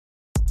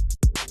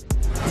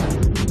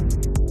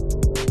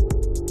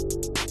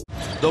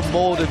the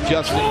mold of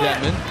Justin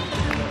Dentmon.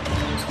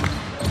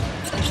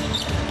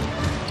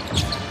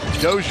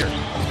 Dozier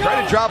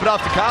trying to drop it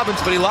off to Cobbins,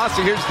 but he lost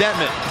it. Here's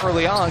Dentmon.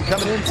 Early on,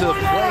 coming into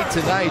play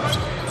tonight,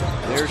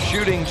 they're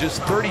shooting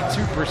just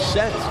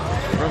 32%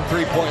 from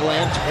three-point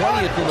land,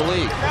 20th in the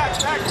league.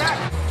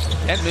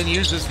 Dentmon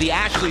uses the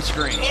Ashley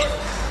screen.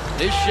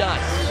 His shot,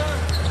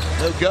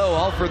 no go,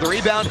 all for the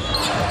rebound.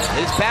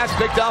 His pass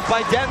picked off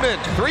by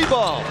Dentmon. Three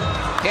ball,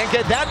 can't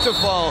get that to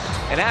fall,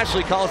 and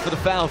Ashley calls for the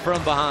foul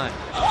from behind.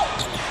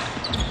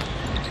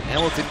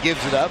 Hamilton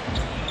gives it up.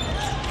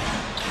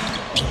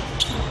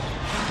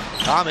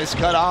 Thomas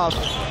cut off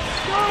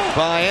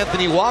by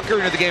Anthony Walker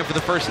into the game for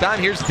the first time.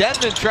 Here's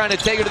Dentmon trying to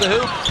take it to the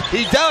hoop.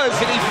 He does,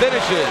 and he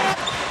finishes.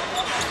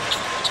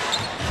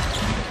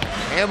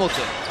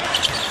 Hamilton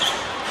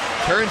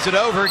turns it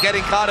over,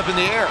 getting caught up in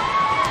the air.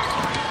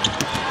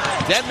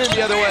 Dentmon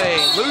the other way,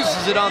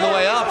 loses it on the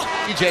way up.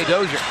 E.J.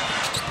 Dozier.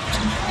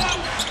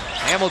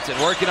 Hamilton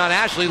working on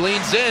Ashley,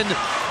 leans in,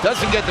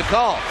 doesn't get the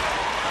call.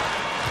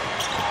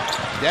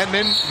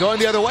 Dentmon going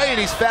the other way, and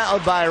he's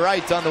fouled by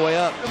Wright on the way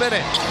up. A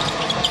minute.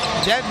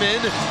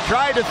 Dentmon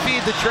tried to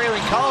feed the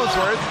trailing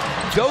Collinsworth.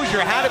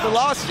 Dozier had it but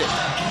lost it.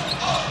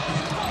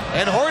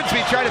 And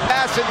Hornsby tried to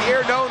pass in the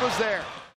air, no one was there.